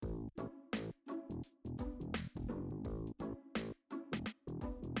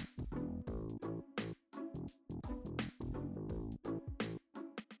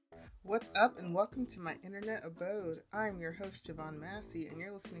What's up, and welcome to my internet abode. I'm your host, Javon Massey, and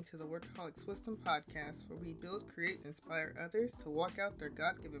you're listening to the Workaholics Wisdom Podcast, where we build, create, and inspire others to walk out their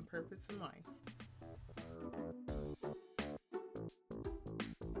God-given purpose in life.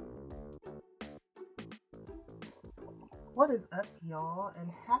 What is up, y'all,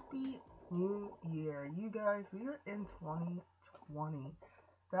 and happy new year. You guys, we are in 2020.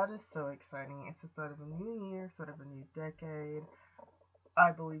 That is so exciting. It's the start of a new year, start of a new decade.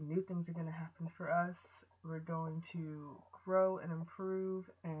 I believe new things are going to happen for us. We're going to grow and improve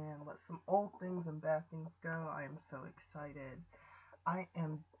and let some old things and bad things go. I am so excited. I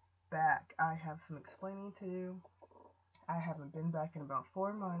am back. I have some explaining to do. I haven't been back in about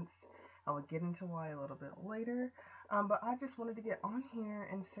 4 months. I will get into why a little bit later. But I just wanted to get on here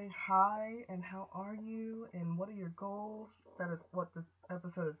and say hi and how are you and what are your goals? That is what this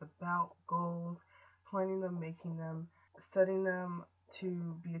episode is about. Goals, planning them, making them, setting them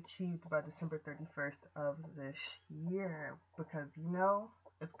to be achieved by December 31st of this year, because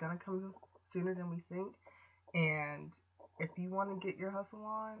it's gonna come sooner than we think, and if you want to get your hustle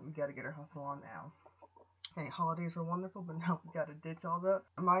on, we gotta get our hustle on now. Okay, holidays were wonderful, but now we gotta ditch all the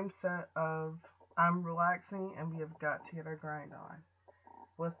mindset of I'm relaxing and we have got to get our grind on.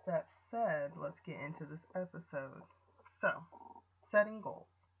 With that said, let's get into this episode. So, setting goals.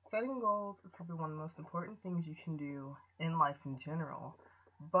 Setting goals is probably one of the most important things you can do in life in general,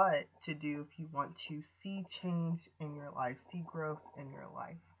 but to do if you want to see change in your life, see growth in your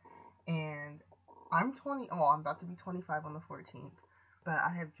life. And I'm about to be 25 on the 14th, but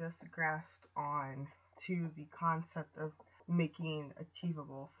I have just grasped on to the concept of making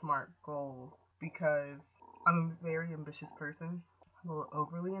achievable, smart goals, because I'm a very ambitious person, a little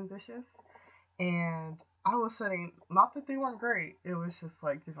overly ambitious, and I was setting, not that they weren't great, it was just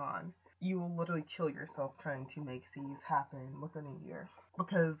like, Javon, you will literally kill yourself trying to make these happen within a year.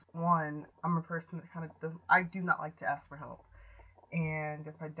 Because, one, I'm a person that I do not like to ask for help. And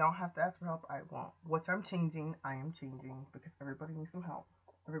if I don't have to ask for help, I won't. Which I am changing, because everybody needs some help.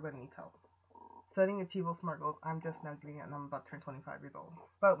 Everybody needs help. Setting achievable SMART goals, I'm just now doing it, and I'm about to turn 25 years old.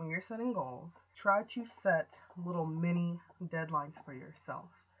 But when you're setting goals, try to set little mini deadlines for yourself.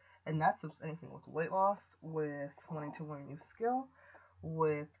 And that's anything with weight loss, with wanting to learn a new skill,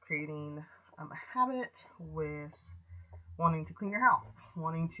 with creating a habit, with wanting to clean your house,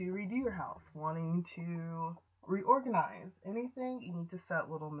 wanting to redo your house, wanting to reorganize. Anything, you need to set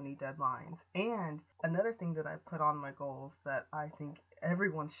little mini deadlines. And another thing that I put on my goals that I think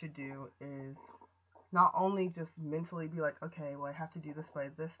everyone should do is not only just mentally be like, okay, well, I have to do this by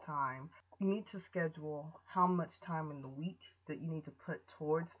this time. You need to schedule how much time in the week that you need to put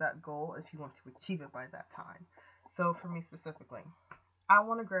towards that goal if you want to achieve it by that time. So for me specifically, I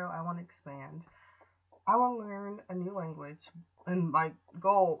want to grow, I want to expand, I want to learn a new language, and my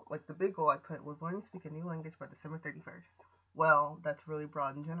goal, like the big goal I put, was learn to speak a new language by December 31st. Well, that's really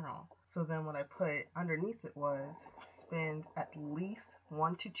broad in general. So then what I put underneath it was spend at least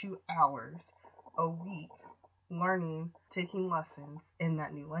 1 to 2 hours a week learning, taking lessons in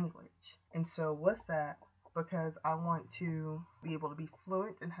that new language. And so with that, because I want to be able to be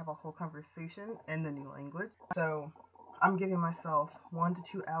fluent and have a whole conversation in the new language, so I'm giving myself 1 to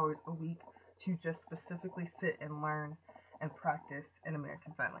 2 hours a week to just specifically sit and learn and practice in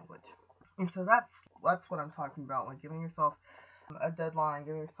American Sign Language. And so that's what I'm talking about, like giving yourself a deadline,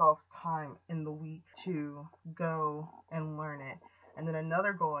 giving yourself time in the week to go and learn it. And then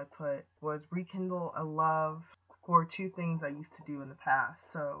another goal I put was rekindle a love for 2 things I used to do in the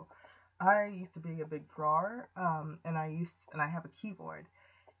past. So I used to be a big drawer, and I have a keyboard,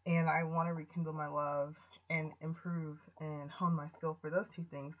 and I want to rekindle my love and improve and hone my skill for those 2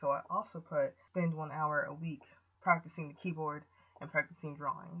 things. So I also spend 1 hour a week practicing the keyboard and practicing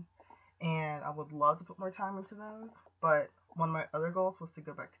drawing. And I would love to put more time into those, but one of my other goals was to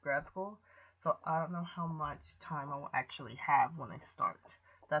go back to grad school. So I don't know how much time I will actually have when I start.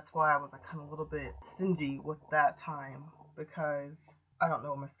 That's why I was kind of a little bit stingy with that time, because I don't know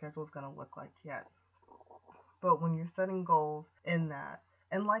what my schedule is going to look like yet. But when you're setting goals in that,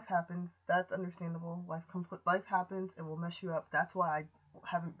 and life happens, that's understandable. Life happens, it will mess you up. That's why I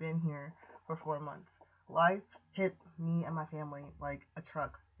haven't been here for 4 months. Life hit me and my family like a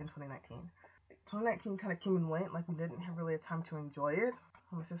truck in 2019. 2019 kind of came and went, like we didn't really have time to enjoy it.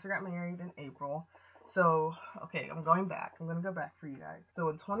 My sister got married in April. So, okay, I'm going back. I'm going to go back for you guys. So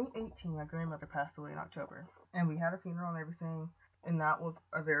in 2018, my grandmother passed away in October. And we had a funeral and everything. And that was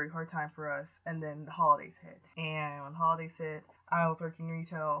a very hard time for us. And then the holidays hit. And when holidays hit, I was working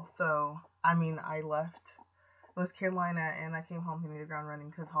retail. So, I left North Carolina, and I came home hitting the ground running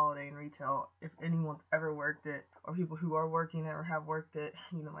because holiday and retail, if anyone's ever worked it, or people who are working it or have worked it,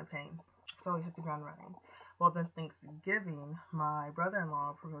 you know my pain. So we hit the ground running. Well, then Thanksgiving, my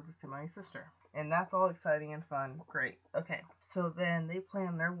brother-in-law proposes to my sister. And that's all exciting and fun. Great. Okay. So then they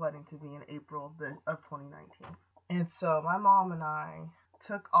plan their wedding to be in April of 2019. And so my mom and I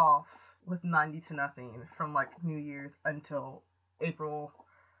took off with 90 to nothing from like New Year's until April.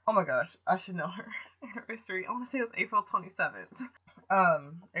 Oh my gosh, I should know her anniversary. I want to say it was April 27th.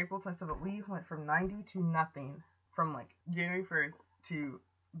 April 27th. We went from 90 to nothing from like January 1st to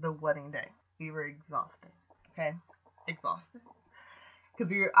the wedding day. We were exhausted. Okay, exhausted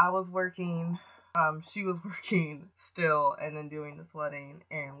because I was working. She was working still, and then doing this wedding,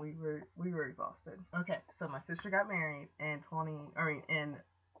 and we were exhausted. Okay, so my sister got married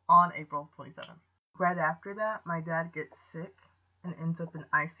on April 27th. Right after that, my dad gets sick and ends up in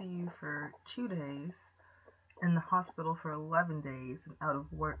ICU for 2 days, in the hospital for 11 days, and out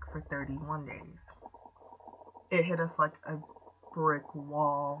of work for 31 days. It hit us like a brick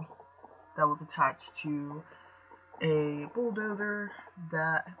wall that was attached to a bulldozer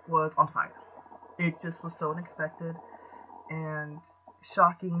that was on fire. It just was so unexpected and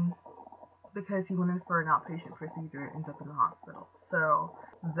shocking because he went in for an outpatient procedure and ends up in the hospital. So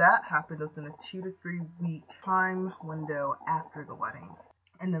that happened within a 2 to 3 week time window after the wedding.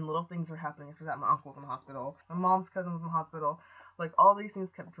 And then little things were happening after that. My uncle was in the hospital. My mom's cousin was in the hospital. Like, all these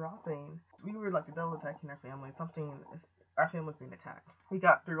things kept dropping. We were like the devil attacking our family. Our family was being attacked. We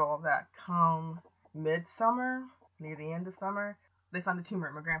got through all of that. Come midsummer, near the end of summer, they found a tumor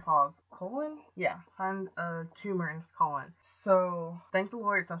in my grandpa's colon. Yeah, found a tumor in his colon. So thank the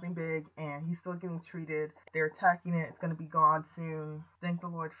Lord, it's nothing big, and he's still getting treated. They're attacking it. It's going to be gone soon. Thank the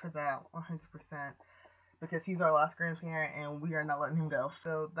Lord for that, 100%, because he's our last grandparent, and we are not letting him go.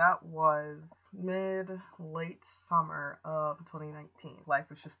 So that was late summer of 2019. Life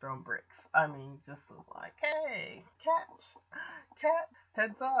was just throwing bricks. I mean, just like, hey, catch,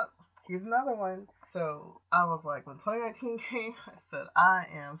 heads up. Here's another one. So I was like, when 2019 came, I said, I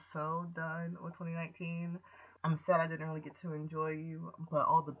am so done with 2019. I'm sad I didn't really get to enjoy you, but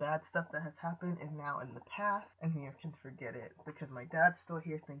all the bad stuff that has happened is now in the past, and you can forget it, because my dad's still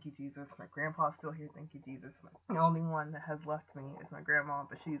here, thank you Jesus. My grandpa's still here, thank you Jesus. The only one that has left me is my grandma,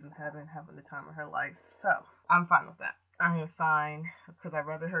 but she's in heaven having the time of her life, so I'm fine with that. I am fine, because I'd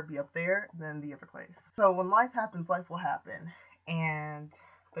rather her be up there than the other place. So when life happens, life will happen, and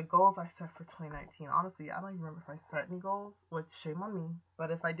the goals I set for 2019, honestly, I don't even remember if I set any goals, which shame on me, but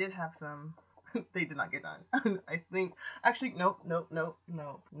if I did have some, they did not get done. I think, actually, nope,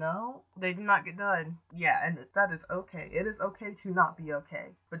 they did not get done. Yeah, and that is okay. It is okay to not be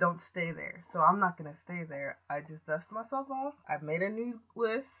okay, but don't stay there. So I'm not gonna stay there. I just dust myself off. I've made a new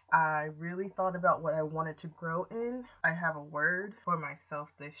list. I really thought about what I wanted to grow in. I have a word for myself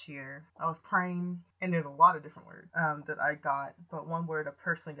this year. I was praying, and there's a lot of different words that I got, but one word I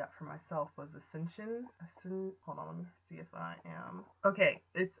personally got for myself was ascension. Hold on, let me see if I am. Okay,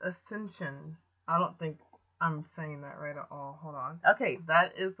 it's ascension. I don't think I'm saying that right at all. Hold on. Okay,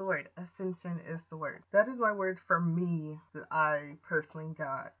 that is the word. Ascension is the word. That is my word for me that I personally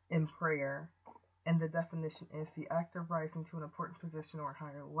got in prayer. And the definition is the act of rising to an important position or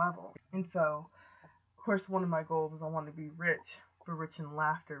higher level. And so, of course, one of my goals is I want to be rich, but rich in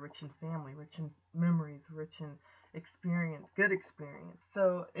laughter, rich in family, rich in memories, rich in experience, good experience.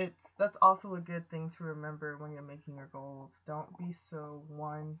 So that's also a good thing to remember when you're making your goals. Don't be so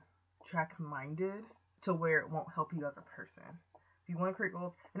one track minded to where it won't help you as a person. If you want to create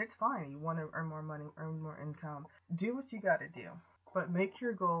goals, and it's fine, you want to earn more money, earn more income, do what you got to do, but make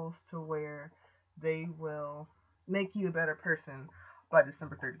your goals to where they will make you a better person by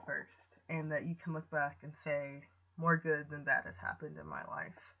December 31st, and that you can look back and say, more good than that has happened in my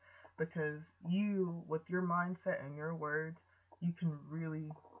life. Because you, with your mindset and your words, you can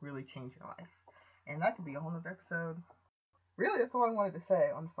really, really change your life. And that could be a whole nother episode. Really, that's all I wanted to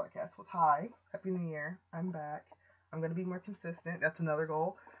say on this podcast was hi, Happy New Year, I'm back. I'm going to be more consistent. That's another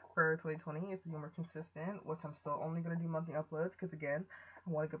goal for 2020 is to be more consistent, which I'm still only going to do monthly uploads because, again,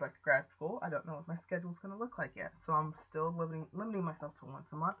 I want to go back to grad school. I don't know what my schedule is going to look like yet. So I'm still limiting myself to once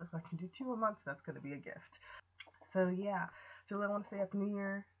a month. If I can do 2 a month, that's going to be a gift. So, yeah. So I want to say Happy New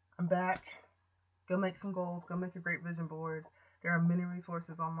Year. I'm back. Go make some goals. Go make a great vision board. There are many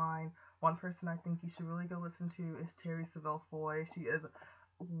resources online. One person I think you should really go listen to is Terry Savelle Foy. She is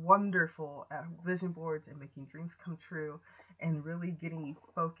wonderful at vision boards and making dreams come true and really getting you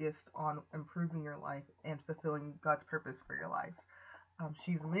focused on improving your life and fulfilling God's purpose for your life.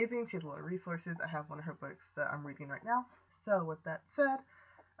 She's amazing. She has a lot of resources. I have one of her books that I'm reading right now. So with that said,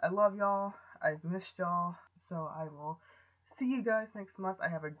 I love y'all. I've missed y'all. So I will see you guys next month. I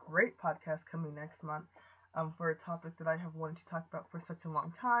have a great podcast coming next month for a topic that I have wanted to talk about for such a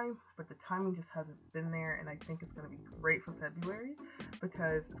long time, but the timing just hasn't been there, and I think it's going to be great for February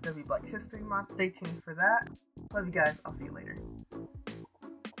because it's going to be Black History Month. Stay tuned for that. Love you guys. I'll see you later.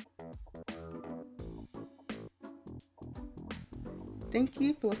 Thank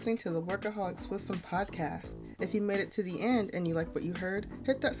you for listening to the Workaholics Wisdom podcast. If you made it to the end and you like what you heard,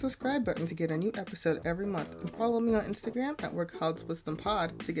 hit that subscribe button to get a new episode every month, and follow me on Instagram at Workaholics Wisdom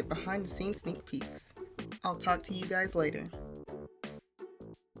Pod to get behind the scenes sneak peeks. I'll talk to you guys later.